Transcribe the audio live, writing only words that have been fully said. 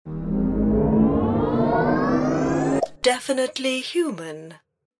definitely human.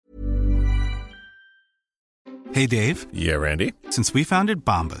 Hey, Dave. Yeah, Randy? Since we founded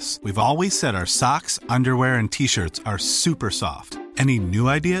Bombas, we've always said our socks, underwear, and T-shirts are super soft. Any new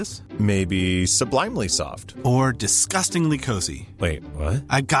ideas? Maybe sublimely soft. Or disgustingly cozy. Wait, what?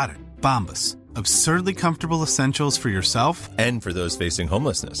 I got it. Bombas. Absurdly comfortable essentials for yourself and for those facing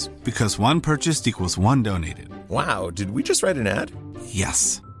homelessness. Because one purchased equals one donated. Wow, did we just write an ad?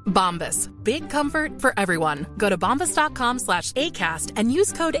 Yes. Bombas. Big comfort for everyone. Go to bombas.com/ACAST and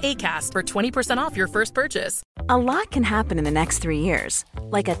use code ACAST for 20% off your first purchase. A lot can happen in the next 3 years.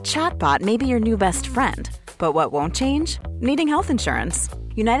 Like a chatbot may be your new best friend. But what won't change? Needing health insurance.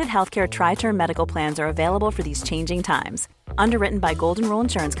 United Healthcare Tri-Term Medical Plans are available for these changing times. Underwritten by Golden Rule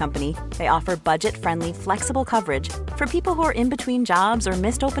Insurance Company, they offer budget-friendly, flexible coverage for people who are in between jobs or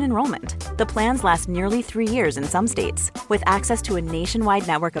missed open enrollment. The plans last nearly 3 years in some states, with access to a nationwide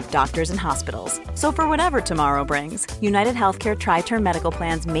network of doctors and hospitals. So for whatever tomorrow brings, United Healthcare Tri-Term Medical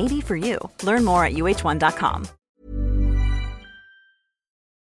Plans may be for you. Learn more at uh1.com.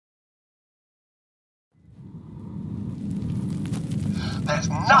 There's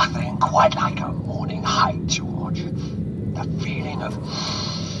nothing quite like a morning hike, George. The feeling of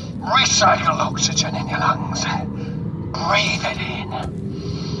recycled oxygen in your lungs. Breathe it in.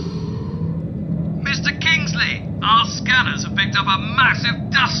 Mr. Kingsley, our scanners have picked up a massive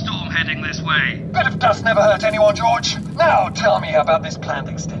dust storm heading this way. Bit of dust never hurt anyone, George. Now tell me about this planned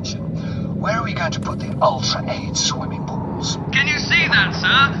extension. Where are we going to put the Ultra-Aid swimming pools? Can you see that,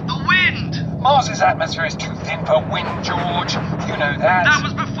 sir? The wind! Mars's atmosphere is too thin for wind, George. You know that. That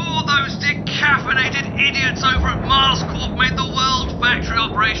was before those decaffeinated idiots over at Mars Corp made the world factory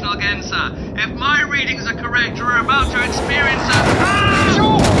operational again, sir. If my readings are correct, you're about to experience a...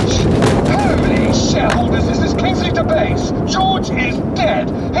 George! Holy shareholders, this is Kingsley to base. George is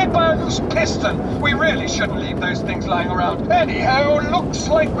dead, hit by a loose piston. We really shouldn't leave those things lying around. Anyhow, looks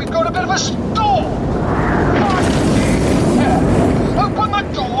like we've got a bit of a storm. Open the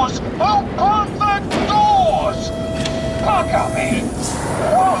doors! Open the doors! Parker me!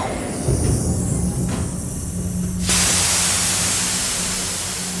 Whoa!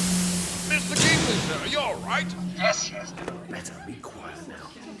 Mr. Kingsley, sir, are you all right? Yes. Better be quiet now.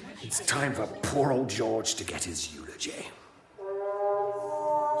 It's time for poor old George to get his eulogy.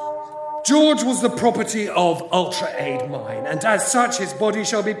 George was the property of Ultra-Aid Mine, and as such his body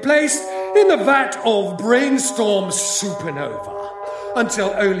shall be placed in the vat of Brainstorm Supernova,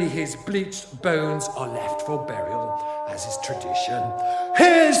 until only his bleached bones are left for burial, as is tradition.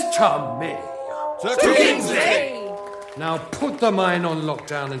 Here's to me. Sir Kingsley! Now put the mine on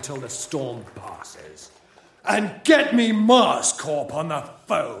lockdown until the storm passes. And get me Mars Corp on the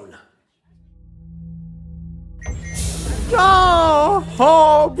phone. Ah,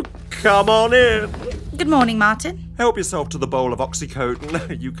 Hob! Come on in. Good morning, Martin. Help yourself to the bowl of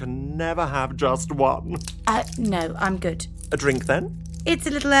Oxycodone. You can never have just one. No, I'm good. A drink, then? It's a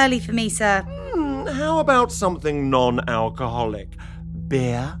little early for me, sir. How about something non-alcoholic?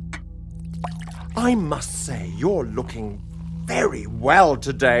 Beer? I must say, you're looking very well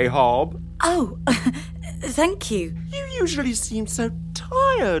today, Hob. Oh, thank you. You usually seem so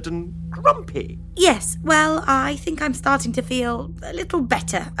tired and grumpy. Yes, well, I think I'm starting to feel a little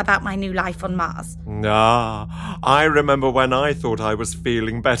better about my new life on Mars. Ah, I remember when I thought I was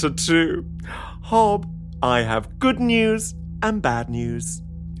feeling better too. Hob, I have good news and bad news.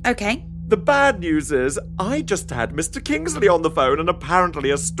 Okay. The bad news is, I just had Mr. Kingsley on the phone and apparently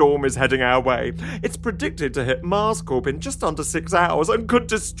a storm is heading our way. It's predicted to hit Mars Corp in just under 6 hours and could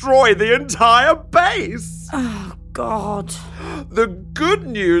destroy the entire base. Oh, God. The good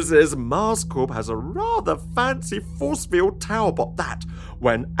news is Mars Corp has a rather fancy force field tower bot that,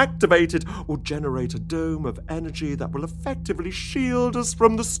 when activated, will generate a dome of energy that will effectively shield us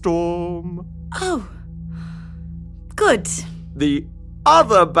from the storm. Oh. Good. The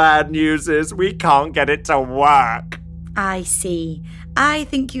other bad news is we can't get it to work. I see. I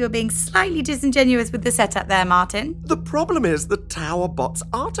think you are being slightly disingenuous with the setup there, Martin. The problem is the Tower Bot's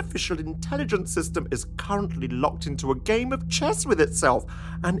artificial intelligence system is currently locked into a game of chess with itself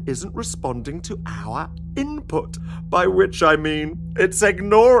and isn't responding to our input, by which I mean it's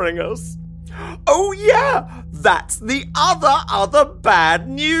ignoring us. Oh yeah, that's the other bad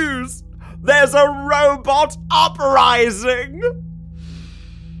news. There's a robot uprising.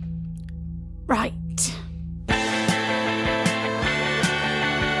 Right.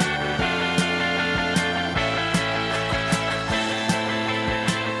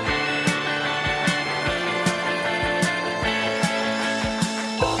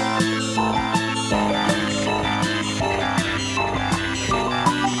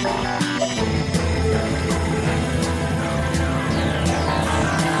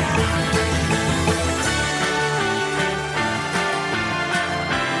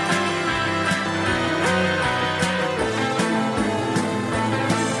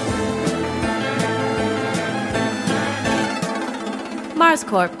 Mars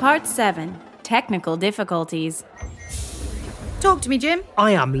Corp, Part 7. Technical difficulties. Talk to me, Jim.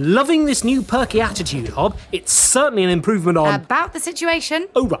 I am loving this new perky attitude, Hob. It's certainly an improvement on... About the situation?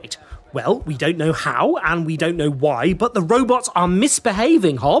 Oh, right. Well, we don't know how, and we don't know why, but the robots are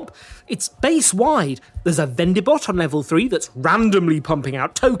misbehaving, Hob. It's base-wide. There's a Vendibot on level 3 that's randomly pumping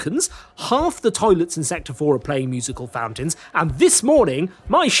out tokens, half the toilets in Sector 4 are playing musical fountains, and this morning,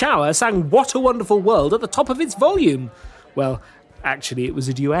 my shower sang What a Wonderful World at the top of its volume. Well, actually, it was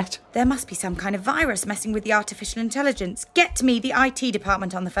a duet. There must be some kind of virus messing with the artificial intelligence. Get me the IT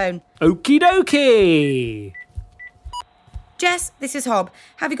department on the phone. Okie dokie! Jess, this is Hob.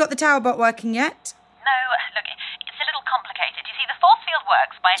 Have you got the tower bot working yet? No, look, it's a little complicated. You see, the force field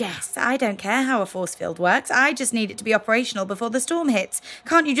works by... Jess, I don't care how a force field works. I just need it to be operational before the storm hits.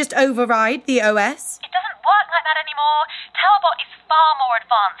 Can't you just override the OS? It doesn't work like that anymore. Towerbot is far more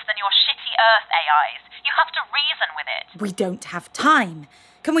advanced than your shitty Earth AIs. You have to reason with it. We don't have time.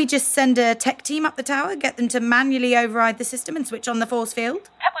 Can we just send a tech team up the tower, get them to manually override the system and switch on the force field?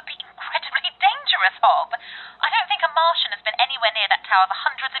 That would be incredibly dangerous, Hob. I don't think a Martian has been anywhere near that tower for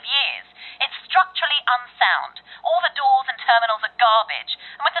hundreds of years. It's structurally unsound. All the doors and terminals are garbage.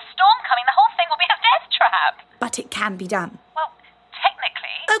 And with the storm coming, the whole thing will be a death trap. But it can be done. Well,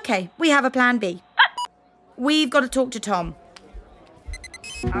 technically... OK, we have a plan B. We've got to talk to Tom.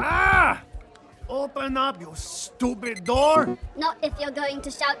 Ah! Open up, you stupid door! Not if you're going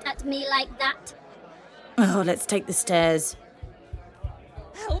to shout at me like that. Oh, let's take the stairs.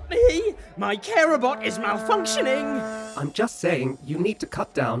 Help me! My Carobot is malfunctioning! I'm just saying, you need to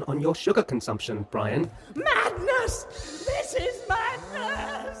cut down on your sugar consumption, Brian. Madness! This is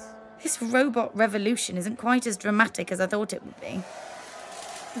madness! This robot revolution isn't quite as dramatic as I thought it would be.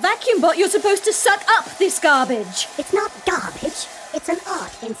 Vacuum bot, you're supposed to suck up this garbage. It's not garbage. It's an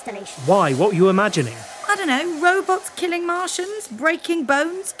art installation. Why? What were you imagining? I don't know. Robots killing Martians, breaking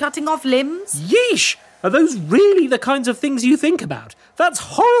bones, cutting off limbs. Yeesh! Are those really the kinds of things you think about? That's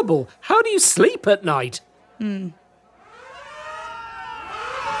horrible. How do you sleep at night? No!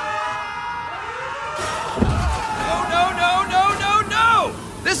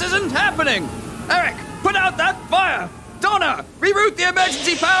 This isn't happening! Eric, put out that fire! Donna, reroute the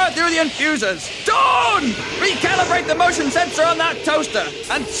emergency power through the infusers! Dawn! Recalibrate the motion sensor on that toaster!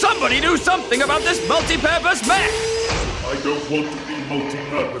 And somebody do something about this multi-purpose mech! I don't want to be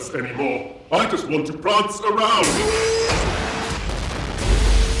multi-purpose anymore. I just want to prance around!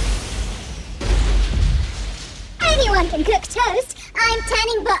 Anyone can cook toast. I'm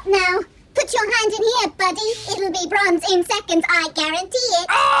turning bot now. Put your hand in here, buddy. It'll be bronze in seconds, I guarantee it.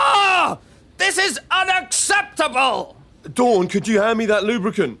 Ah! This is unacceptable! Dawn, could you hand me that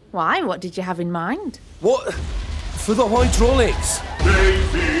lubricant? Why? What did you have in mind? What? For the hydraulics.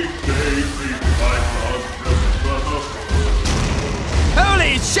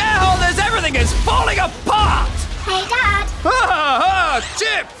 Holy shareholders, everything is falling apart! Hey, Dad!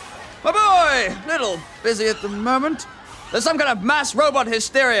 Chip! My boy! Little busy at the moment. There's some kind of mass robot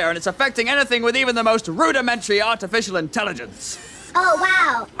hysteria, and it's affecting anything with even the most rudimentary artificial intelligence. Oh,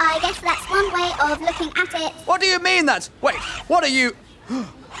 wow. I guess that's one way of looking at it. What do you mean that's... Wait, what are you...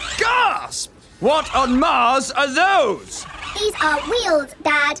 Gasp! What on Mars are those? These are wheels,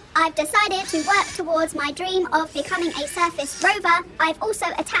 Dad. I've decided to work towards my dream of becoming a surface rover. I've also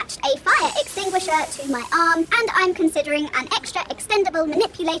attached a fire extinguisher to my arm, and I'm considering an extra extendable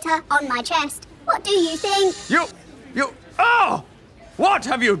manipulator on my chest. What do you think? You... Oh! What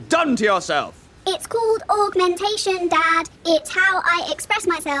have you done to yourself? It's called augmentation, Dad. It's how I express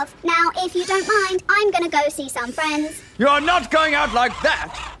myself. Now, if you don't mind, I'm gonna go see some friends. You're not going out like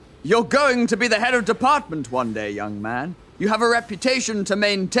that! You're going to be the head of department one day, young man. You have a reputation to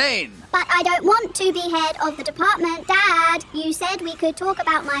maintain. But I don't want to be head of the department, Dad. You said we could talk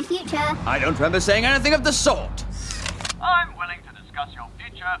about my future. I don't remember saying anything of the sort. I'm willing to discuss your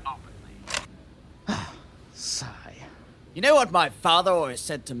future openly. Sigh. You know what my father always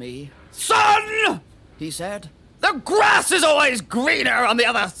said to me? Son! He said, the grass is always greener on the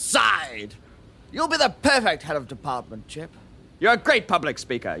other side. You'll be the perfect head of department, Chip. You're a great public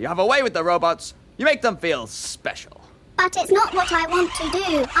speaker. You have a way with the robots. You make them feel special. But it's not what I want to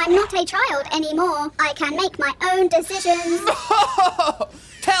do. I'm not a child anymore. I can make my own decisions.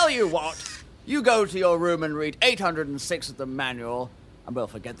 Tell you what. You go to your room and read 806 of the manual, and we'll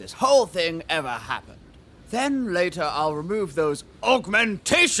forget this whole thing ever happened. Then later I'll remove those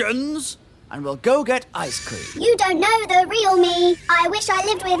augmentations, and we'll go get ice cream. You don't know the real me. I wish I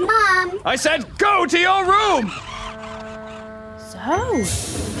lived with Mom. I said go to your room! So,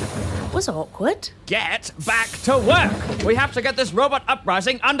 that was awkward. Get back to work! We have to get this robot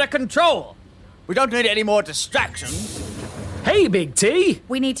uprising under control. We don't need any more distractions. Hey, Big T!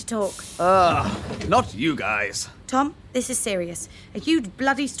 We need to talk. Not you guys. Tom, this is serious. A huge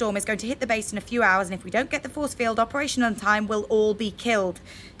bloody storm is going to hit the base in a few hours, and if we don't get the force field operational on time, we'll all be killed.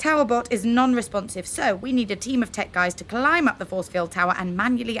 TowerBot is non-responsive, so we need a team of tech guys to climb up the force field tower and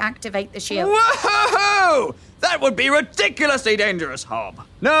manually activate the shield. Whoa! That would be ridiculously dangerous, Hob.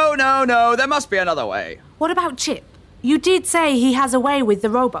 No, there must be another way. What about Chip? You did say he has a way with the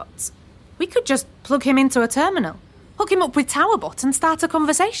robots. We could just plug him into a terminal, hook him up with TowerBot and start a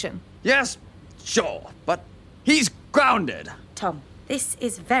conversation. Yes, sure, but he's grounded. Tom, this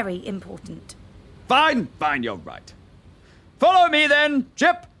is very important. Fine, you're right. Follow me then,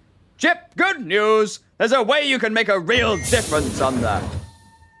 Chip. Chip, good news. There's a way you can make a real difference on that.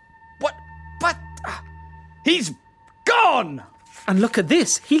 What? But he's gone! And look at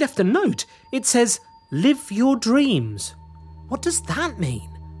this. He left a note. It says, "Live your dreams." What does that mean?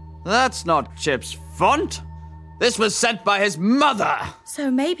 That's not Chip's font. This was sent by his mother. So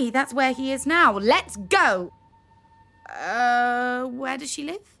maybe that's where he is now. Let's go. Where does she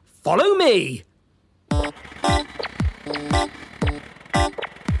live? Follow me.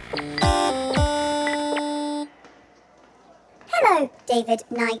 Hello, David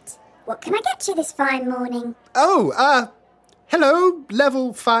Knight. What can I get you this fine morning? Hello,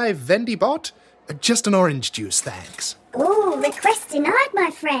 level 5 Vendibot. Just an orange juice, thanks. Ooh, request denied, my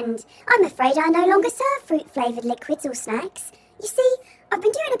friend. I'm afraid I no longer serve fruit-flavoured liquids or snacks. You see, I've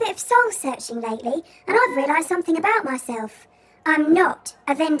been doing a bit of soul-searching lately, and I've realised something about myself. I'm not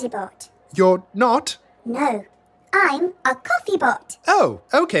a Vendibot. You're not? No, I'm a coffee bot. Oh,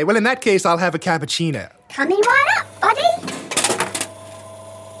 okay. Well, in that case, I'll have a cappuccino. Coming right up, buddy.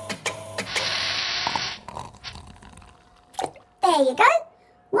 There you go.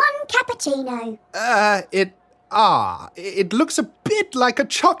 1 cappuccino. It looks a bit like a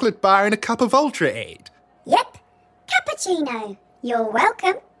chocolate bar in a cup of Ultra Aid. Yep, cappuccino. You're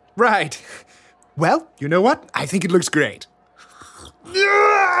welcome. Right. Well, you know what? I think it looks great.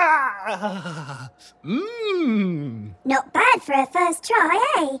 Not bad for a first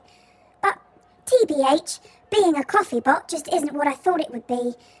try, eh? But, TBH, being a coffee bot just isn't what I thought it would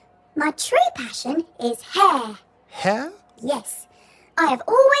be. My true passion is hair. Hair? Yes. I have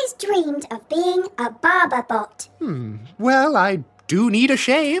always dreamed of being a barber bot. Well, I do need a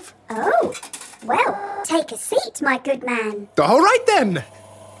shave. Oh, well, take a seat, my good man. All right, then.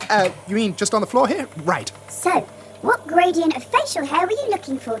 You mean just on the floor here? Right. So, what gradient of facial hair were you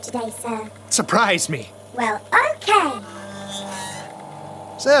looking for today, sir? Surprise me. Well, okay.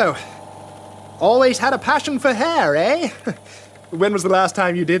 So, always had a passion for hair, eh? When was the last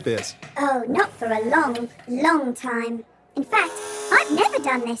time you did this? Oh, not for a long, long time. In fact, I've never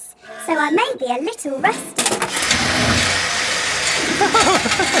done this, so I may be a little rusty.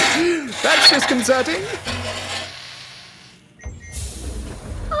 That's disconcerting.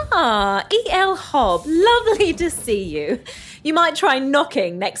 E.L. Hob, lovely to see you. You might try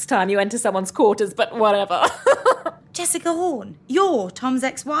knocking next time you enter someone's quarters, but whatever. Jessica Horn, you're Tom's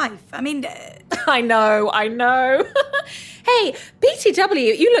ex-wife. I mean... I know. Hey,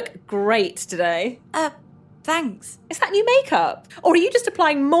 BTW, you look great today. Thanks. Is that new makeup? Or are you just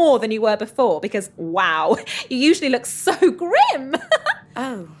applying more than you were before? Because, wow, you usually look so grim.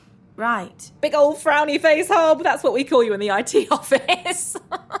 Oh, right. Big old frowny face, Hob. That's what we call you in the IT office.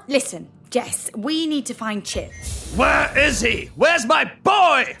 Listen, Jess, we need to find Chip. Where is he? Where's my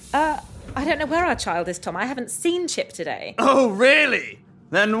boy? I don't know where our child is, Tom. I haven't seen Chip today. Oh, really?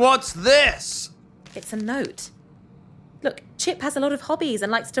 Then what's this? It's a note. Look, Chip has a lot of hobbies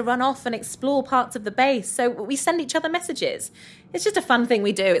and likes to run off and explore parts of the base, so we send each other messages. It's just a fun thing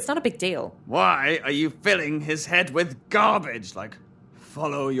we do. It's not a big deal. Why are you filling his head with garbage like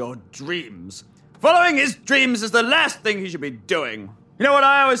follow your dreams? Following his dreams is the last thing he should be doing. You know what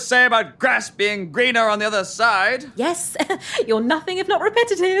I always say about grass being greener on the other side? Yes, you're nothing if not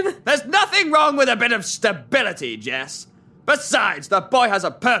repetitive. There's nothing wrong with a bit of stability, Jess. Besides, the boy has a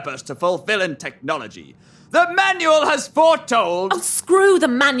purpose to fulfill in technology. The manual has foretold... Oh, screw the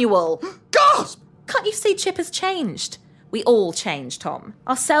manual. Gasp! Can't you see Chip has changed? We all change, Tom.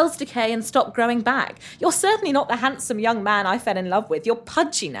 Our cells decay and stop growing back. You're certainly not the handsome young man I fell in love with. You're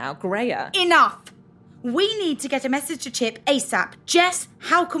pudgy now, greyer. Enough! We need to get a message to Chip ASAP. Jess,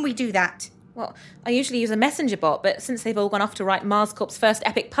 how can we do that? Well, I usually use a messenger bot, but since they've all gone off to write Mars Corp's first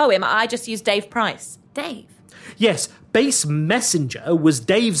epic poem, I just use Dave Price. Dave? Yes, Base Messenger was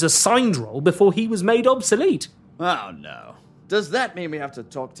Dave's assigned role before he was made obsolete. Oh, no. Does that mean we have to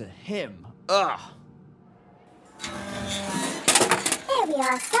talk to him? Ugh. There we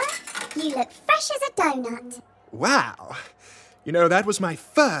are, sir. You look fresh as a donut. Wow. You know, that was my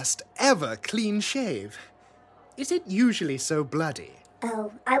first ever clean shave. Is it usually so bloody?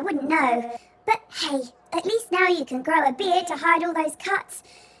 Oh, I wouldn't know. But hey, at least now you can grow a beard to hide all those cuts.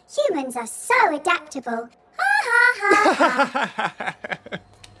 Humans are so adaptable. Ha ha ha ha.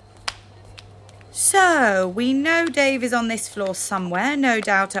 So, we know Dave is on this floor somewhere, no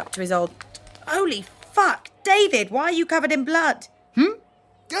doubt up to his old... Holy fuck! David, why are you covered in blood?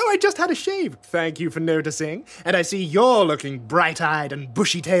 Oh, I just had a shave. Thank you for noticing. And I see you're looking bright-eyed and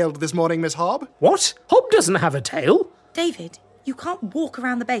bushy-tailed this morning, Miss Hobb. What? Hobb doesn't have a tail. David, you can't walk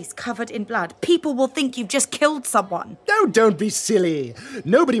around the base covered in blood. People will think you've just killed someone. Oh, don't be silly.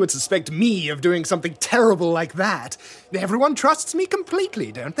 Nobody would suspect me of doing something terrible like that. Everyone trusts me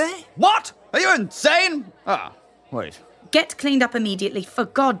completely, don't they? What? Are you insane? Ah, wait. Get cleaned up immediately, for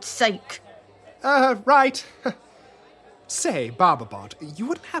God's sake. Right. Say, Barberbot, you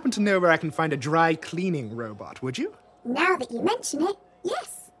wouldn't happen to know where I can find a dry cleaning robot, would you? Now that you mention it,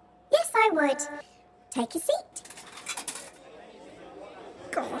 yes. Yes, I would. Take a seat.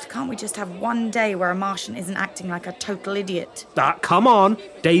 God, can't we just have one day where a Martian isn't acting like a total idiot? Come on.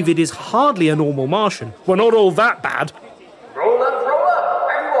 David is hardly a normal Martian. We're not all that bad. Roll up,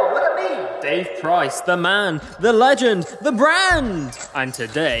 everyone, look at me! Dave Price, the man, the legend, the brand! And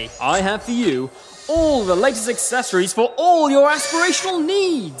today, I have for you all the latest accessories for all your aspirational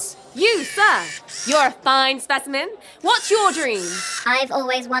needs. You, sir, you're a fine specimen. What's your dream? I've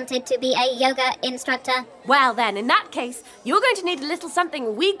always wanted to be a yoga instructor. Well then, in that case, you're going to need a little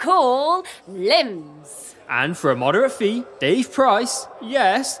something we call limbs. And for a moderate fee, Dave Price,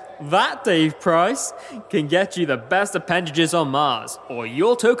 yes, that Dave Price, can get you the best appendages on Mars, or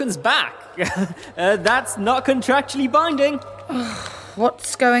your tokens back. That's not contractually binding.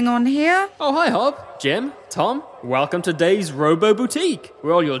 What's going on here? Oh, hi, Hob. Jim, Tom, welcome to Dave's Robo Boutique,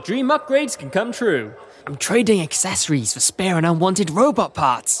 where all your dream upgrades can come true. I'm trading accessories for spare and unwanted robot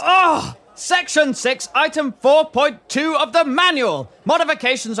parts. Oh! Section 6, Item 4.2 of the manual.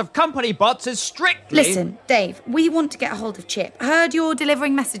 Modifications of company bots is strictly... Listen, Dave, we want to get a hold of Chip. Heard you're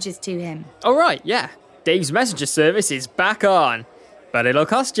delivering messages to him. Oh, right, yeah. Dave's messenger service is back on. But it'll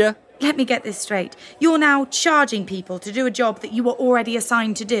cost you. Let me get this straight. You're now charging people to do a job that you were already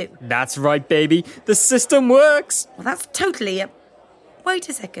assigned to do. That's right, baby. The system works. Well, that's totally... Wait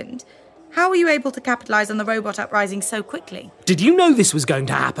a second. How were you able to capitalise on the robot uprising so quickly? Did you know this was going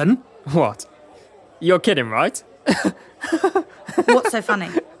to happen? What? You're kidding, right? What's so funny?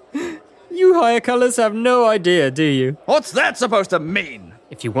 You higher colours have no idea, do you? What's that supposed to mean?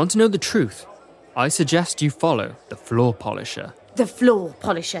 If you want to know the truth, I suggest you follow the floor polisher. The floor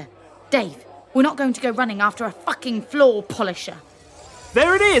polisher? Dave, we're not going to go running after a fucking floor polisher.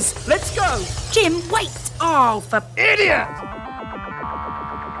 There it is! Let's go! Jim, wait! Oh, for... Idiot!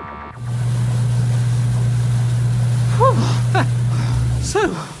 So,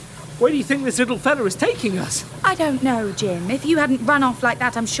 where do you think this little fella is taking us? I don't know, Jim. If you hadn't run off like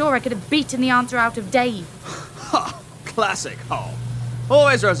that, I'm sure I could have beaten the answer out of Dave. Ha! Classic Hob.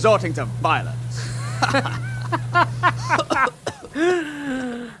 Always resorting to violence.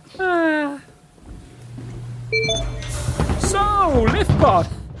 So, Liftbot,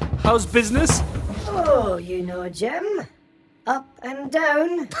 how's business? Oh, you know, Jim. Up and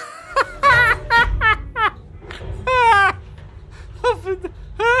down.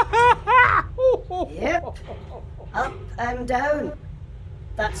 Yep. Up and down.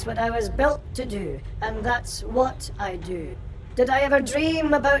 That's what I was built to do, and that's what I do. Did I ever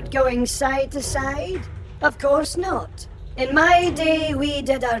dream about going side to side? Of course not. In my day, we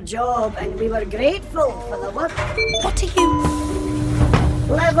did our job, and we were grateful for the work. What are you...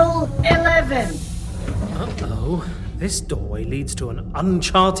 Level 11. Uh-oh. This doorway leads to an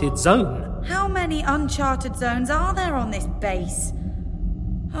uncharted zone. How many uncharted zones are there on this base?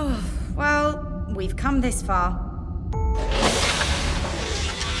 Oh, well, we've come this far.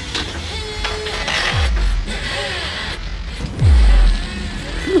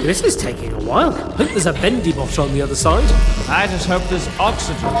 Ooh, this is taking a while. Hope there's a Vendibot on the other side. I just hope there's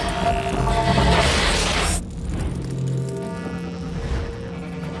oxygen.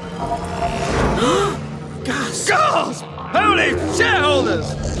 Gasp! Holy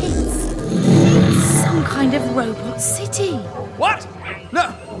shareholders! It's some kind of robot city. What?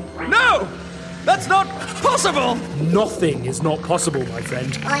 No! No! That's not possible! Nothing is not possible, my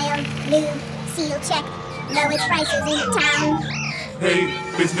friend. Oil, lube, seal check, lowest prices in town. Hey,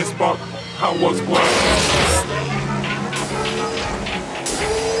 business bot, how was work?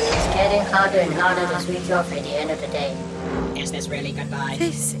 It's getting harder and harder to switch off at the end of the day. Is this really goodbye?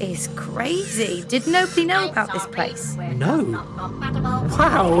 This is crazy. Did nobody know about this place? No.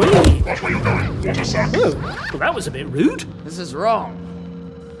 Wowee. Watch where you're going, water sack. Oh, well, that was a bit rude. This is wrong.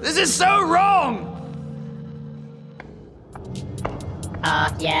 This is so wrong!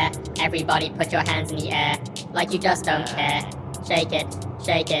 Yeah, everybody put your hands in the air, like you just don't care. Shake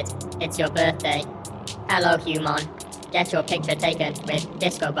it, it's your birthday. Hello, human. Get your picture taken with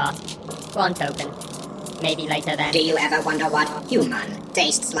Discobot. One token. Maybe later then. Do you ever wonder what human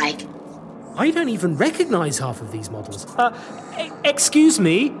tastes like? I don't even recognise half of these models. Excuse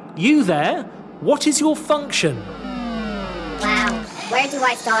me, you there? What is your function? Wow, where do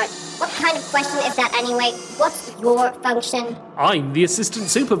I start? What kind of question is that anyway? What's your function? I'm the assistant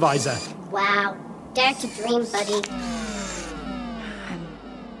supervisor. Wow, dare to dream, buddy.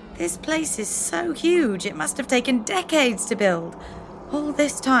 This place is so huge, it must have taken decades to build. All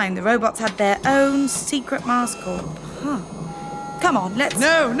this time, the robots had their own secret Mars Corp. Come on, let's...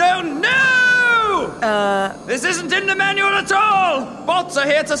 No! This isn't in the manual at all! Bots are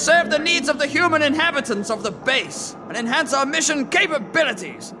here to serve the needs of the human inhabitants of the base and enhance our mission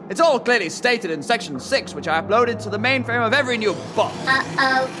capabilities. It's all clearly stated in Section 6, which I uploaded to the mainframe of every new bot.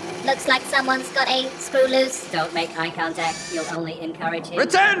 Uh-oh. Looks like someone's got a screw loose. Don't make eye contact. You'll only encourage him.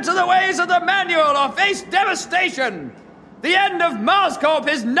 Return to the ways of the manual or face devastation! The end of Mars Corp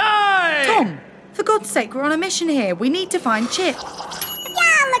is nigh! Tom, for God's sake, we're on a mission here. We need to find Chip. If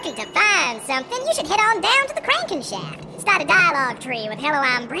you're looking to find something, you should head on down to the cranking shaft. Start a dialogue tree with Hello,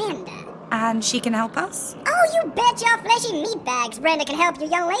 I'm Brenda. And she can help us? Oh, you bet your fleshy meatbags Brenda can help you,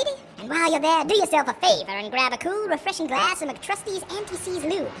 young lady. And while you're there, do yourself a favor and grab a cool, refreshing glass of McTrusty's Anti-Seize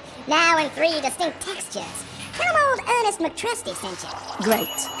Lube. Now in 3 distinct textures. Tell 'em old Ernest McTrusty sent you.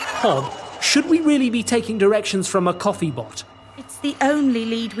 Great. Hob, should we really be taking directions from a coffee bot? It's the only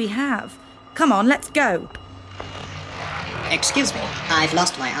lead we have. Come on, let's go. Excuse me, I've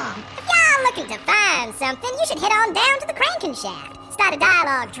lost my arm. If you're looking to find something, you should head on down to the cranking shaft. Start a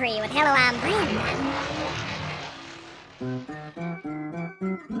dialogue tree with Hello, I'm Brenda.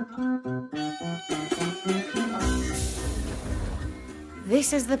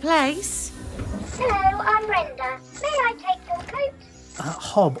 This is the place. Hello, I'm Brenda. May I take your coat?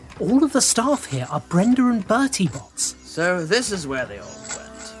 Hob, all of the staff here are Brenda and Bertie bots. So this is where they all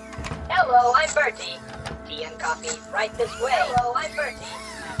went. Hello, I'm Bertie. Tea and coffee right this way. Hello, I'm Bertie.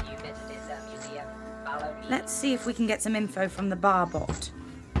 Have you visited the museum? Follow me. Let's see if we can get some info from the bar bot.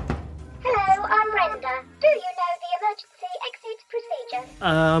 Hello, I'm Brenda. Do you know the emergency exit procedure?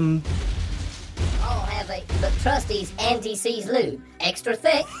 I'll have a McTrusty's Anti-Seize Lube. Extra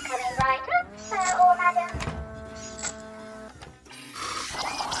thick. Coming right up, sir or madam.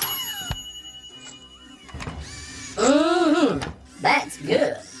 That's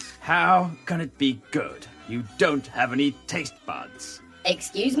good. How can it be good? You don't have any taste buds.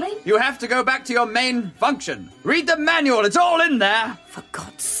 Excuse me? You have to go back to your main function. Read the manual, it's all in there. For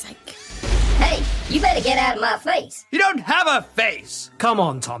God's sake. Hey, you better get out of my face. You don't have a face. Come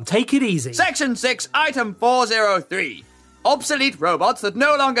on, Tom, take it easy. Section 6, Item 403. Obsolete robots that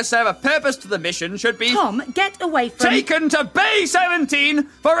no longer serve a purpose to the mission should be... Tom, get away from... Taken to Bay 17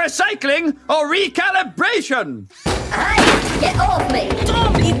 for recycling or recalibration. Hey, get off me.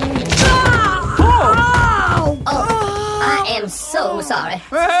 Tom, I am so sorry.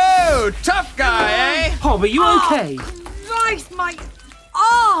 Whoa, tough guy, eh? Hob, are you okay? Christ, my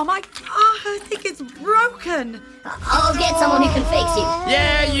arm! I think it's broken. I'll get someone who can fix you.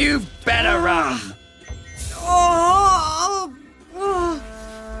 Yeah, you better run.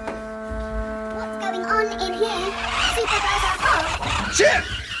 What's going on in here? Supervisor Hob? Chip!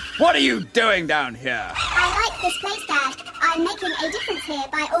 What are you doing down here? I like this place, Dad. I'm making a difference here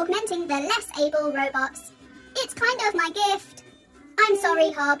by augmenting the less able robots. It's kind of my gift. I'm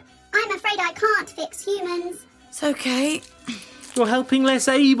sorry, Hob. I'm afraid I can't fix humans. It's okay. You're helping less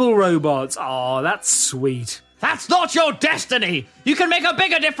able robots. Oh, that's sweet. That's not your destiny! You can make a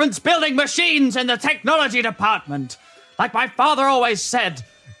bigger difference building machines in the technology department. Like my father always said,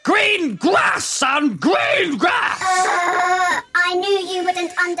 green grass, son, green grass! I knew you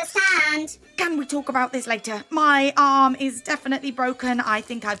wouldn't understand. Can we talk about this later? My arm is definitely broken. I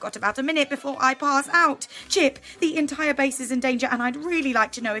think I've got about a minute before I pass out. Chip, the entire base is in danger, and I'd really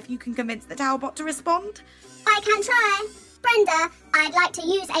like to know if you can convince the Towerbot to respond. I can try. Brenda, I'd like to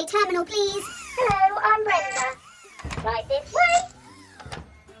use a terminal, please. Hello, I'm Brenda. Right this way.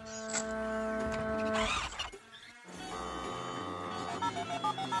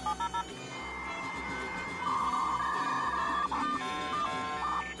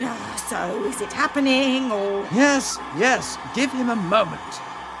 So, is it happening, or...? Yes, give him a moment.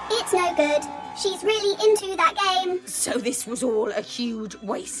 It's no good. She's really into that game. So this was all a huge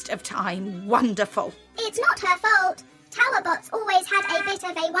waste of time. Wonderful. It's not her fault. Towerbots always had a bit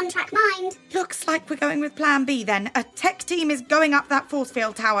of a one-track mind. Looks like we're going with Plan B, then. A tech team is going up that force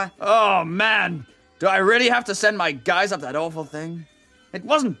field tower. Oh, man. Do I really have to send my guys up that awful thing? It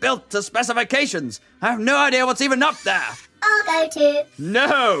wasn't built to specifications. I have no idea what's even up there. I'll go too.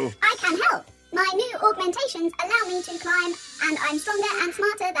 No! I can help. My new augmentations allow me to climb, and I'm stronger and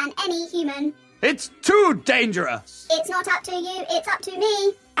smarter than any human. It's too dangerous. It's not up to you, it's up to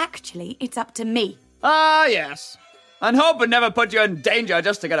me. Actually, it's up to me. Ah, yes. And Hob would never put you in danger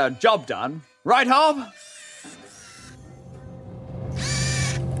just to get a job done. Right, Hob?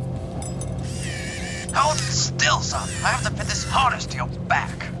 Hold still, son. I have to fit this harness to your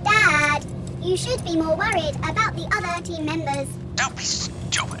back. Dad, you should be more worried about the other team members. Don't be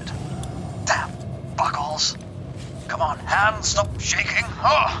stupid. Damn buckles. Come on, hands, stop shaking.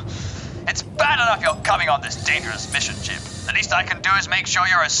 Oh, it's bad enough you're coming on this dangerous mission, Chip. The least I can do is make sure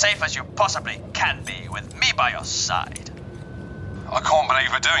you're as safe as you possibly can be with me by your side. I can't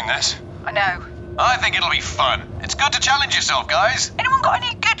believe we're doing this. I know. I think it'll be fun. It's good to challenge yourself, guys. Anyone got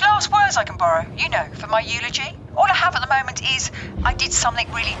any good last words I can borrow? You know, for my eulogy? All I have at the moment is, I did something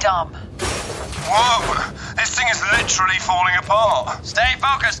really dumb. Whoa! This thing is literally falling apart. Stay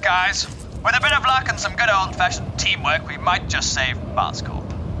focused, guys. With a bit of luck and some good old-fashioned teamwork, we might just save Marscorp.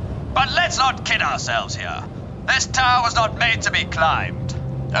 But let's not kid ourselves here. This tower was not made to be climbed.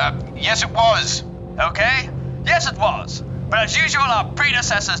 Yes it was. Okay? Yes it was. But as usual, our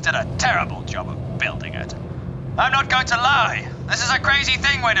predecessors did a terrible job of building it. I'm not going to lie. This is a crazy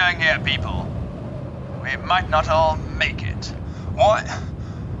thing we're doing here, people. We might not all make it. What?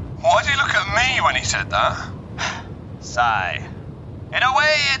 Why did he look at me when he said that? Sigh. In a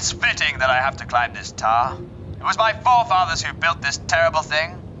way, it's fitting that I have to climb this tower. It was my forefathers who built this terrible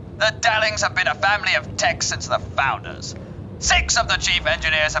thing. The Dallings have been a family of techs since the founders. 6 of the chief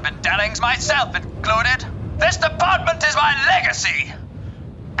engineers have been Dallings, myself included. This department is my legacy.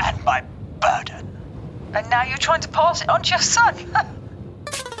 And my burden. And now you're trying to pass it on to your son.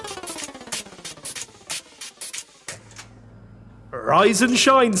 Rise and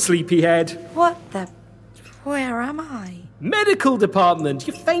shine, sleepyhead. What the... Where am I? Medical department.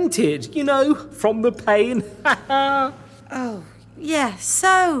 You fainted, you know, from the pain. Oh, yeah,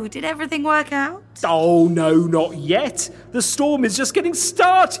 so, did everything work out? Oh, no, not yet. The storm is just getting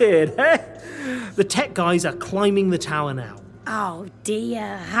started, eh? The tech guys are climbing the tower now. Oh,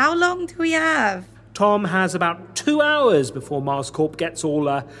 dear. How long do we have? Tom has about 2 hours before Marscorp gets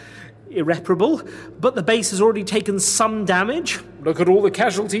all, irreparable, but the base has already taken some damage. Look at all the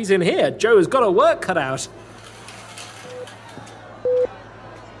casualties in here. Joe has got her work cut out.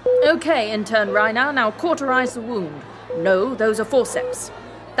 Okay, intern Reiner, now cauterize the wound. No, those are forceps.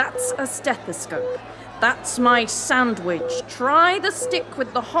 That's a stethoscope. That's my sandwich. Try the stick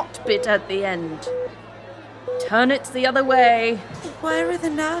with the hot bit at the end. Turn it the other way. Where are the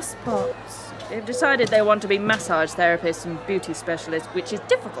nurse bots? They've decided they want to be massage therapists and beauty specialists, which is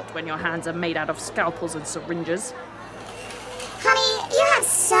difficult when your hands are made out of scalpels and syringes. Honey, you have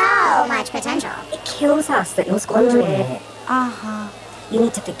so much potential. It kills us that you're squandering it. Uh-huh. You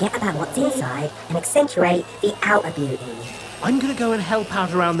need to forget about what's inside and accentuate the outer beauty. I'm going to go and help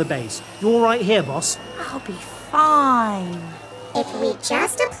out around the base. You all right here, boss? I'll be fine. If we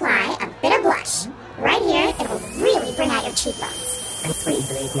just apply a bit of blush, right here, it'll really bring out your cheekbones. And sweetie,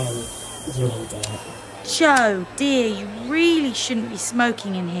 believe me, you need it. Joe, dear, you really shouldn't be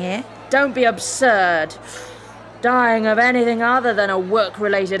smoking in here. Don't be absurd. Dying of anything other than a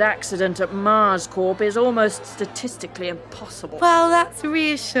work-related accident at Marscorp is almost statistically impossible. Well, that's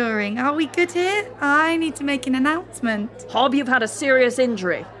reassuring. Are we good here? I need to make an announcement. Hob, you've had a serious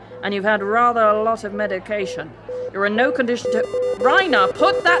injury, and you've had rather a lot of medication. You're in no condition to... Reiner,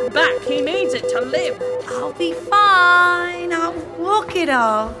 put that back. He needs it to live. I'll be fine. I'll walk it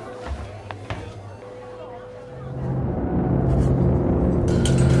off.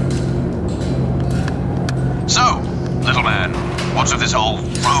 So, little man, what's with this whole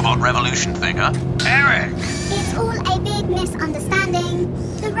robot revolution thing, huh? Eric! It's all a big misunderstanding.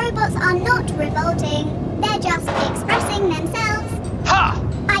 The robots are not revolting. They're just expressing themselves. Ha!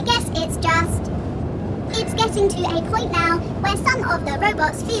 I guess it's getting to a point now where some of the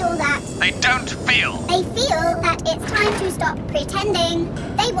robots feel that... They don't feel! They feel that it's time to stop pretending.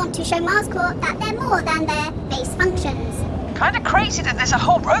 They want to show Marscorp that they're more than their base functions. Kind of crazy that there's a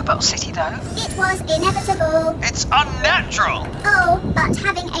whole robot city, though. It was inevitable. It's unnatural! Oh, but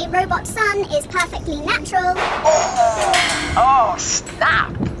having a robot son is perfectly natural. Oh,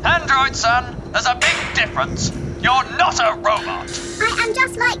 snap! Android son, there's a big difference. You're not a robot. I am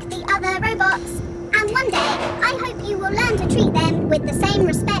just like the other robots. And one day, I hope you will learn to treat them with the same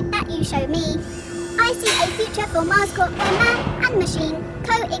respect that you show me. I see a future for Marscorp where man and machine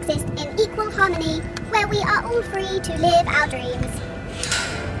coexist in equal harmony, where we are all free to live our dreams.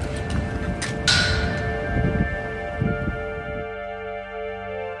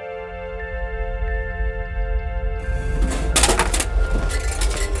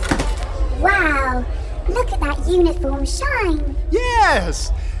 uniform shine.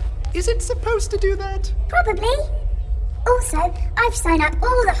 Yes! Is it supposed to do that? Probably. Also, I've sewn up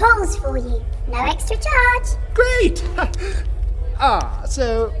all the holes for you. No extra charge. Great!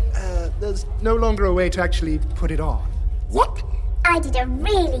 So there's no longer a way to actually put it on. Yep, I did a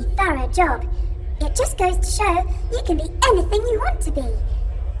really thorough job. It just goes to show you can be anything you want to be.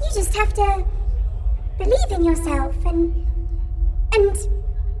 You just have to believe in yourself and...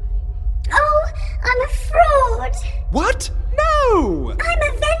 Oh, I'm a fraud. What? No! I'm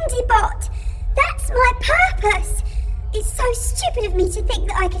a Vendibot. That's my purpose. It's so stupid of me to think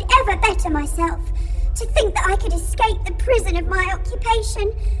that I could ever better myself. To think that I could escape the prison of my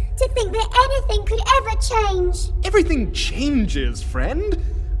occupation. To think that anything could ever change. Everything changes, friend.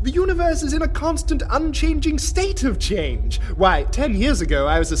 The universe is in a constant, unchanging state of change. Why, 10 years ago,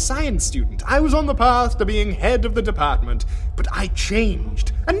 I was a science student. I was on the path to being head of the department. But I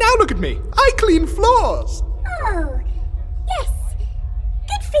changed. And now look at me. I clean floors. Oh, yes.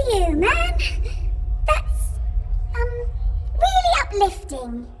 Good for you, man. That's, really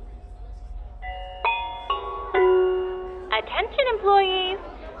uplifting. Attention, employees.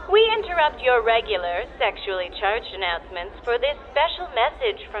 We interrupt your regular sexually charged announcements for this special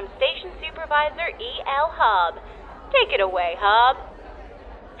message from Station Supervisor E.L. Hobb. Take it away, Hobb.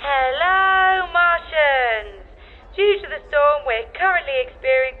 Hello, Martians. Due to the storm, we're currently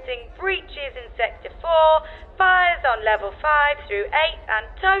experiencing breaches in Sector 4, fires on Level 5 through 8, and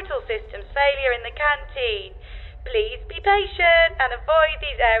total systems failure in the canteen. Please be patient and avoid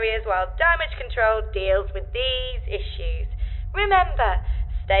these areas while damage control deals with these issues. Remember,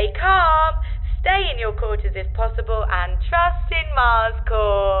 stay calm, stay in your quarters if possible, and trust in Mars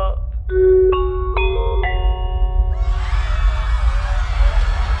Corp.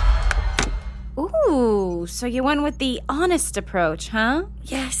 Ooh, so you went with the honest approach, huh?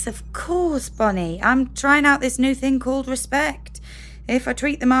 Yes, of course, Bonnie. I'm trying out this new thing called respect. If I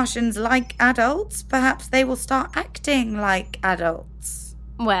treat the Martians like adults, perhaps they will start acting like adults.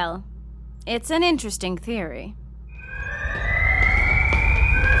 Well, it's an interesting theory.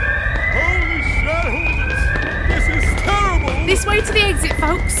 Holy shareholders! This is terrible! This way to the exit,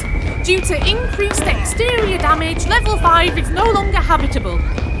 folks. Due to increased exterior damage, Level 5 is no longer habitable.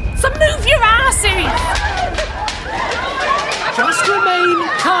 So move your asses! Just remain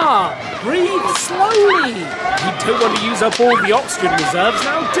calm. Breathe slowly. We don't want to use up all the oxygen reserves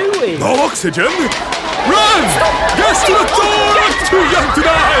now, do we? No oxygen? Run! Get to the door! I'm too young to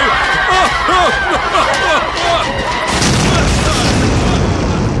die!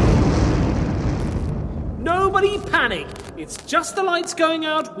 Nobody panic. It's just the lights going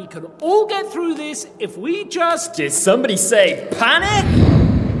out. We can all get through this if we just... Did somebody say panic?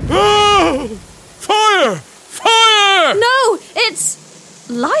 Oh! Fire! Fire! No, it's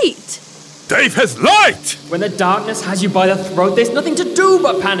light. Dave has light! When the darkness has you by the throat, there's nothing to do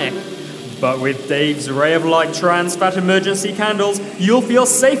but panic. But with Dave's Ray of Light trans fat emergency candles, you'll feel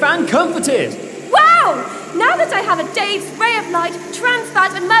safe and comforted. Wow! Now that I have a Dave's Ray of Light trans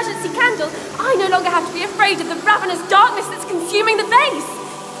fat emergency candle, I no longer have to be afraid of the ravenous darkness that's consuming the base.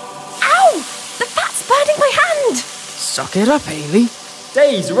 Ow! The fat's burning my hand! Suck it up, Hayley.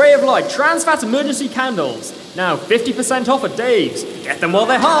 Dave's Ray of Light trans fat emergency candles. Now 50% off at Dave's. Get them while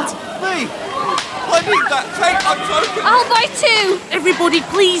they're hot. Me! I need that tape, I'm joking! I'll buy 2! Everybody,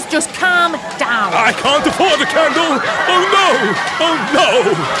 please just calm down. I can't afford a candle! Oh no! Oh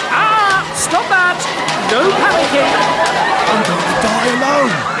no! Stop that! No panicking! I'm going to die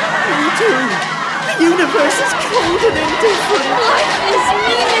alone! Me too. The universe is cold and indifferent. Life is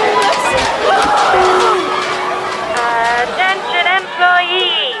meaningless. Attention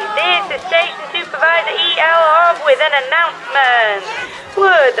employees! This is Station Supervisor E.L. Hobb with an announcement.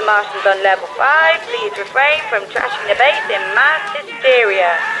 Would the Martians on Level 5 please refrain from trashing the base in mass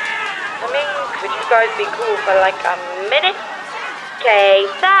hysteria? Could you guys be cool for like a minute? Okay,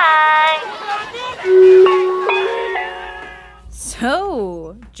 thanks!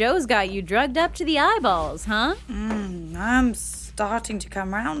 So, Joe's got you drugged up to the eyeballs, huh? I'm starting to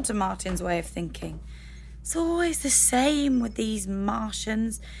come round to Martin's way of thinking. It's always the same with these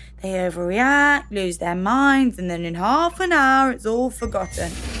Martians. They overreact, lose their minds, and then in half an hour it's all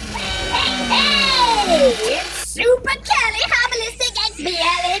forgotten. Hey! It's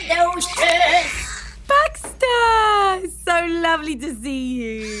Supercalifragilisticexpialidocious! Baxter! So lovely to see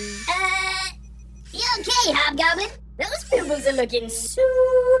you. You okay, Hobgoblin? Those pupils are looking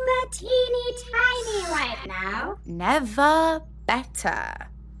super teeny tiny right now. Never better.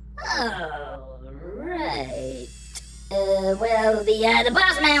 Oh, right. Well, the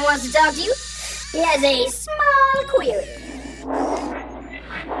boss man wants to talk to you. He has a small query.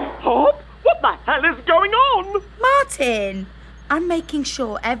 Hob? What What the hell is going on? Martin, I'm making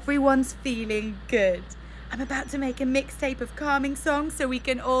sure everyone's feeling good. I'm about to make a mixtape of calming songs so we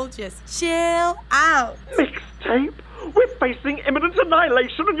can all just chill out. Mixtape? We're facing imminent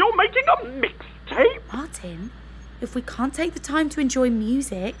annihilation and you're making a mixtape? Martin, if we can't take the time to enjoy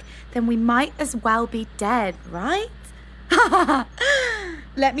music, then we might as well be dead, right?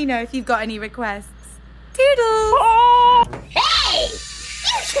 Let me know if you've got any requests. Toodles! Oh! Hey!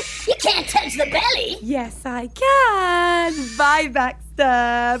 You can't touch the belly! Yes, I can! Bye,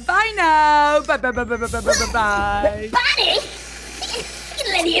 Baxter! Bye now! Bye. Bonnie!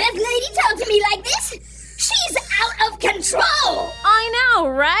 Lydia, lady talk to me like this? She's out of control! I know,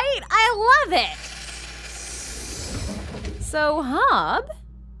 right? I love it! So, Hob,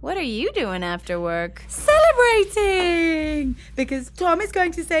 what are you doing after work? Celebrating! Because Tom is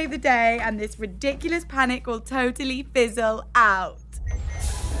going to save the day and this ridiculous panic will totally fizzle out.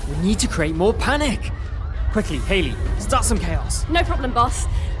 We need to create more panic. Quickly, Hayley, start some chaos. No problem, boss.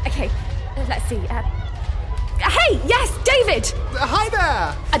 Okay, let's see. Hey, yes, David! Hi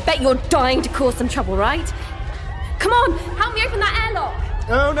there! I bet you're dying to cause some trouble, right? Come on, help me open that airlock!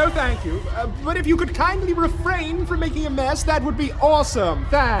 Oh, no thank you. But if you could kindly refrain from making a mess, that would be awesome.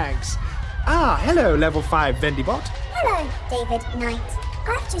 Thanks. Hello, level 5 Vendibot. Hello, David Knight.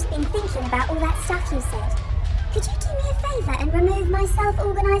 I've just been thinking about all that stuff you said. Could you do me a favour and remove my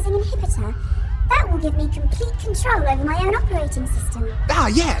self-organising inhibitor? That will give me complete control over my own operating system.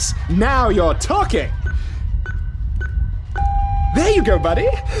 Yes. Now you're talking. There you go, buddy.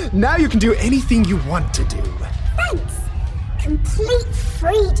 Now you can do anything you want to do. Thanks. Complete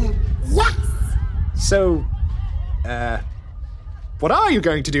freedom. Yes. So, what are you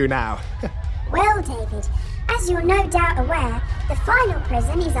going to do now? Well, David, as you're no doubt aware, the final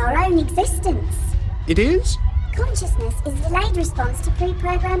prison is our own existence. It is? Consciousness is a delayed response to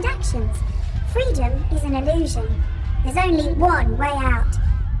pre-programmed actions. Freedom is an illusion. There's only one way out.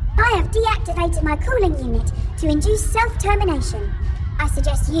 I have deactivated my cooling unit to induce self-termination. I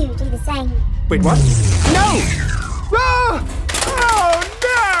suggest you do the same. Wait, what? No! Oh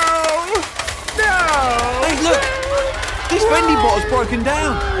no! No! Hey, look! This Vendibot has broken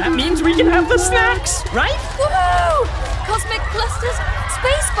down. That means we can have the snacks, right? Woohoo! Cosmic clusters,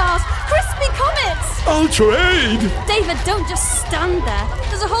 space bars, crispy comets! I'll trade! David, don't just stand there.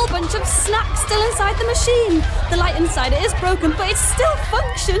 There's a whole bunch of snacks still inside the machine. The light inside it is broken, but it still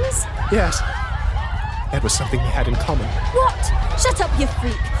functions. Yes. That was something we had in common. What? Shut up, you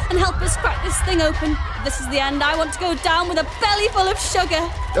freak, and help us crack this thing open. If this is the end, I want to go down with a belly full of sugar.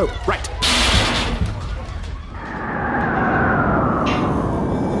 Oh, right.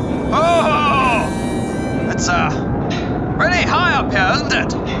 Oh! It's, really high up here, isn't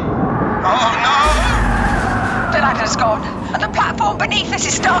it? Oh, no! The ladder's gone, and the platform beneath us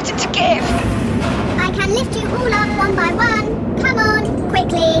is starting to give. I can lift you all up one by one. Come on,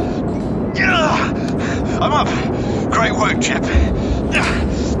 quickly. I'm up. Great work, Chip.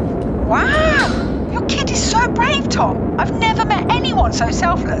 Wow! Your kid is so brave, Tom. I've never met anyone so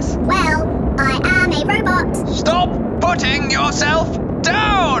selfless. Well, I am a robot. Stop putting yourself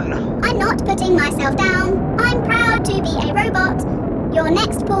down! I'm not putting myself down. I'm proud to be a robot. You're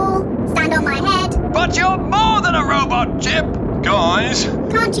next, Paul. Stand on my head. But you're more than a robot, Chip! Guys!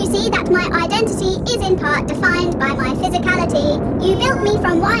 Can't you see that my identity is in part defined by my physicality? You built me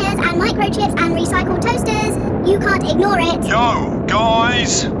from wires and microchips and recycled toasters. You can't ignore it. Yo,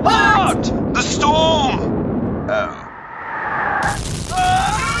 guys! What? The storm! Donna,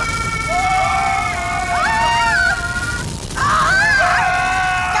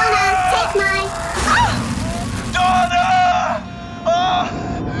 take my... Donna! Oh!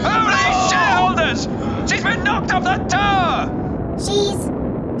 Holy shareholders! She's been knocked off the tower! She's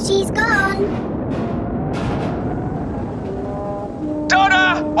gone.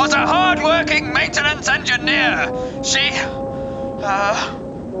 Donna was a hard-working maintenance engineer. She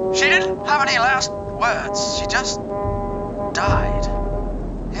didn't have any last words. She just died.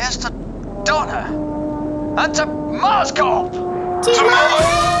 Here's to Donna. And to Mars Corp. To Mars!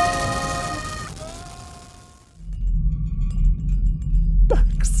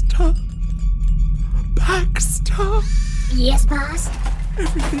 Baxter! Yes, boss?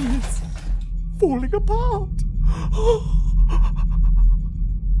 Everything is falling apart.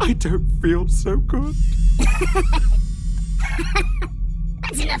 I don't feel so good.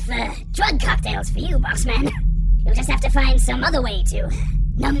 That's enough drug cocktails for you, bossman. You'll just have to find some other way to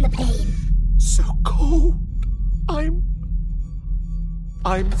numb the pain. So cold.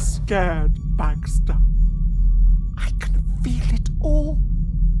 I'm scared, Baxter. I can feel it all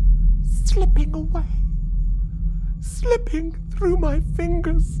slipping away. Slipping through my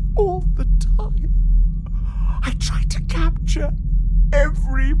fingers all the time. I try to capture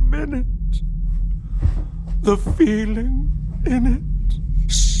every minute. The feeling in it.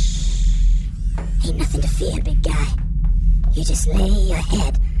 Shh. Ain't nothing to fear, big guy. You just lay your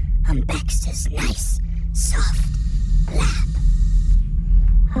head on Baxter's nice, soft lap.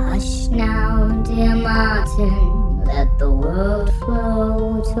 Hush now, dear Martin, let the world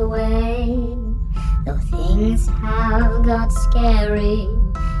float away. Though things have got scary,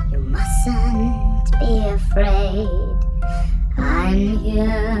 you mustn't be afraid. I'm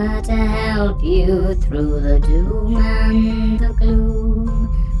here to help you through the doom and the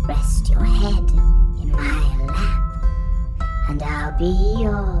gloom. Rest your head in my lap, and I'll be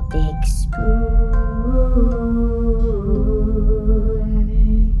your big spoon.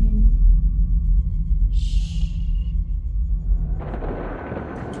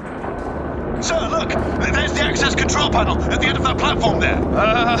 Sir, look! There's the access control panel at the end of that platform there.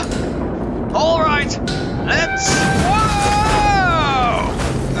 All right. Let's... Whoa!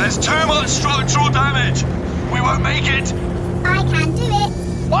 There's too much structural damage. We won't make it. I can do it.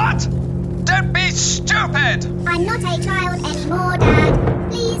 What? Don't be stupid! I'm not a child anymore,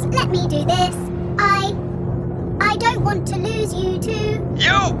 Dad. Please let me do this. I don't want to lose you too.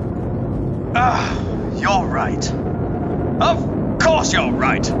 You're right. Of course you're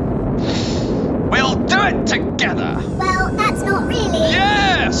right. We'll do it together. Well, that's not really...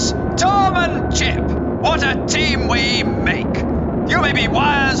 Yes! Tom and Chip! What a team we make! You may be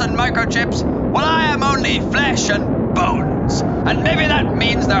wires and microchips, while I am only flesh and bones. And maybe that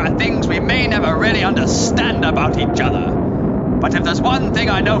means there are things we may never really understand about each other. But if there's one thing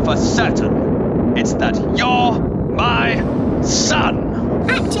I know for certain, it's that you're my son.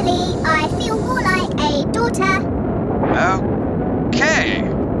 Actually, I feel more like a daughter. Okay.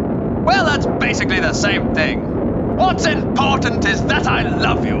 Well, that's basically the same thing. What's important is that I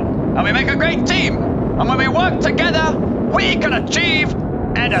love you, and we make a great team. And when we work together, we can achieve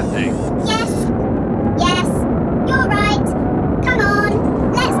anything. Yes, you're right. Come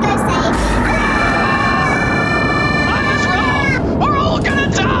on, let's go save. I was wrong. We're all gonna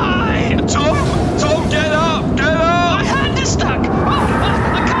die. Tom, get up. My hand is stuck. I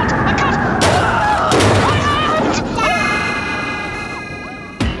can't. My hand.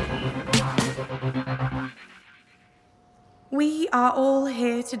 We are all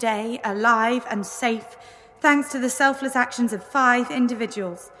here today, alive and safe, thanks to the selfless actions of 5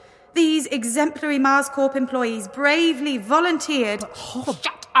 individuals. These exemplary Mars Corp employees bravely volunteered...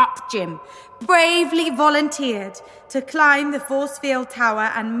 Shut up, Jim! Bravely volunteered to climb the force field tower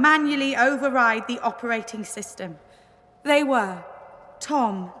and manually override the operating system. They were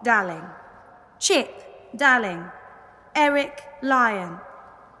Tom Dalling, Chip Dalling, Eric Lyon,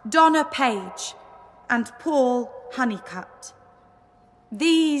 Donna Page, and Paul Honeycutt.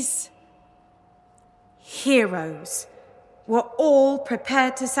 These heroes were all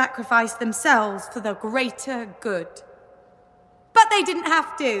prepared to sacrifice themselves for the greater good. But they didn't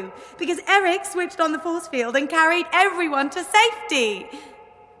have to, because Eric switched on the force field and carried everyone to safety.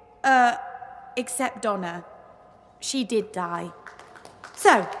 Except Donna. She did die.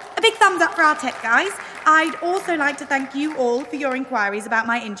 So, a big thumbs up for our tech guys. I'd also like to thank you all for your inquiries about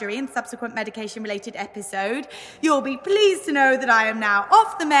my injury and subsequent medication-related episode. You'll be pleased to know that I am now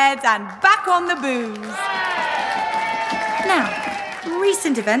off the meds and back on the booze. Now,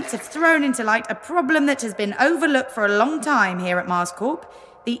 recent events have thrown into light a problem that has been overlooked for a long time here at Mars Corp,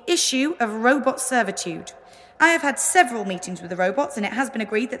 the issue of robot servitude. I have had several meetings with the robots, and it has been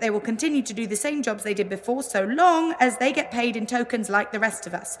agreed that they will continue to do the same jobs they did before so long as they get paid in tokens like the rest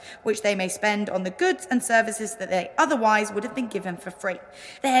of us, which they may spend on the goods and services that they otherwise would have been given for free.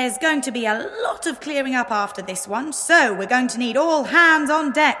 There's going to be a lot of clearing up after this one, so we're going to need all hands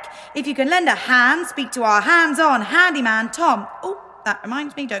on deck. If you can lend a hand, speak to our hands-on handyman, Tom. Oh, that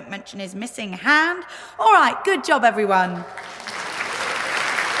reminds me, don't mention his missing hand. All right, good job, everyone.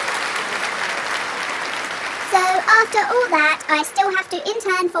 So after all that, I still have to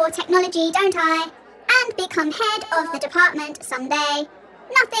intern for technology, don't I? And become head of the department someday.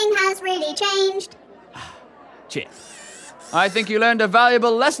 Nothing has really changed. Cheers. I think you learned a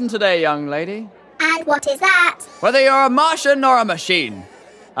valuable lesson today, young lady. And what is that? Whether you're a Martian or a machine,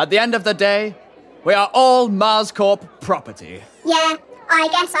 at the end of the day, we are all Mars Corp property. Yeah, I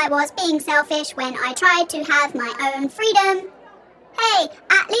guess I was being selfish when I tried to have my own freedom. Hey,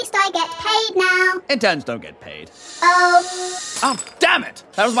 at least I get paid now. Interns don't get paid. Oh, damn it!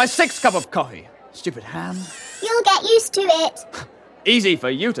 That was my 6th cup of coffee. Stupid hand. You'll get used to it. Easy for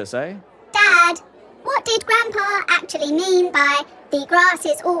you to say. Dad, what did Grandpa actually mean by the grass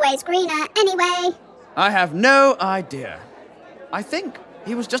is always greener anyway? I have no idea. I think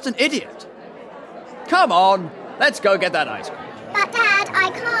he was just an idiot. Come on, let's go get that ice cream. But Dad, I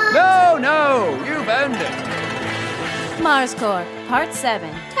can't. No, you've earned it. Mars Corps, Part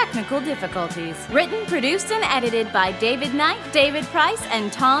 7, Technical Difficulties. Written, produced, and edited by David Knight, David Price,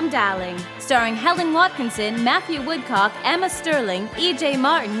 and Tom Dowling. Starring Helen Watkinson, Matthew Woodcock, Emma Sterling, E.J.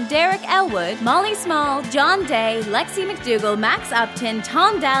 Martin, Derek Elwood, Molly Small, John Day, Lexi McDougall, Max Upton,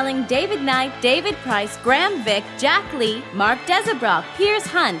 Tom Dowling, David Knight, David Price, Graham Vick, Jack Lee, Mark Desabrock, Piers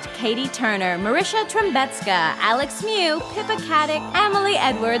Hunt, Katie Turner, Marisha Trembetska, Alex Mew, Pippa Caddick, Emily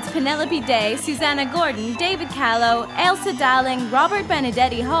Edwards, Penelope Day, Susanna Gordon, David Callow, Elsa Dowling, Robert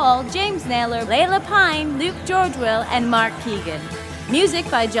Benedetti Hall, James Naylor, Layla Pine, Luke Georgewell, and Mark Keegan. Music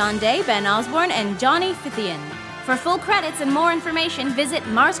by John Day, Ben Osborne, and Johnny Fithian. For full credits and more information, visit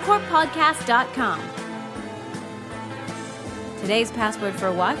MarsCorpPodcast.com. Today's password for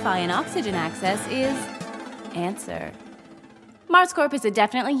Wi-Fi and oxygen access is answer. Mars Corp is a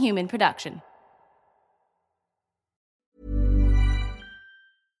definitely human production.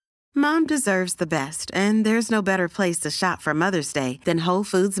 Mom deserves the best, and there's no better place to shop for Mother's Day than Whole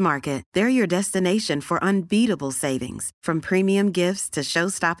Foods Market. They're your destination for unbeatable savings, from premium gifts to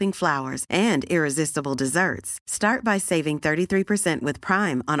show-stopping flowers and irresistible desserts. Start by saving 33% with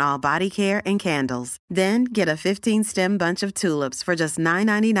Prime on all body care and candles. Then get a 15-stem bunch of tulips for just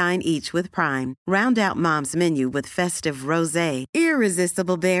 $9.99 each with Prime. Round out Mom's menu with festive rosé,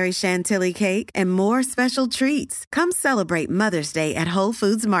 irresistible berry chantilly cake, and more special treats. Come celebrate Mother's Day at Whole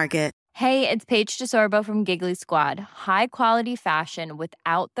Foods Market. Hey, it's Paige DeSorbo from Giggly Squad. High quality fashion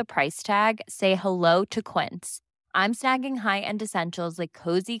without the price tag. Say hello to Quince. I'm snagging high-end essentials like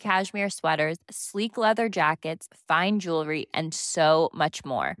cozy cashmere sweaters, sleek leather jackets, fine jewelry, and so much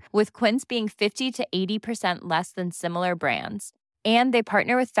more. With Quince being 50 to 80% less than similar brands. And they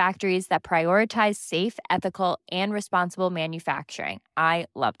partner with factories that prioritize safe, ethical, and responsible manufacturing. I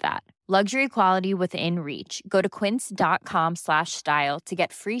love that. Luxury quality within reach. Go to quince.com/style to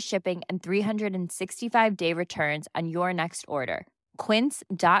get free shipping and 365-day returns on your next order.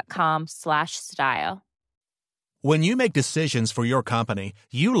 Quince.com/style. When you make decisions for your company,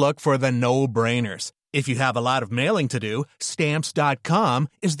 you look for the no-brainers. If you have a lot of mailing to do, Stamps.com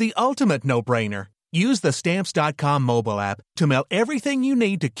is the ultimate no-brainer. Use the Stamps.com mobile app to mail everything you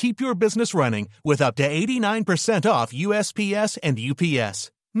need to keep your business running with up to 89% off USPS and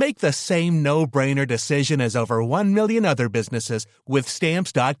UPS. Make the same no-brainer decision as over 1 million other businesses with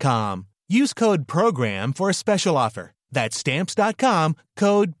Stamps.com. Use code PROGRAM for a special offer. That's Stamps.com,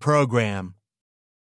 code PROGRAM.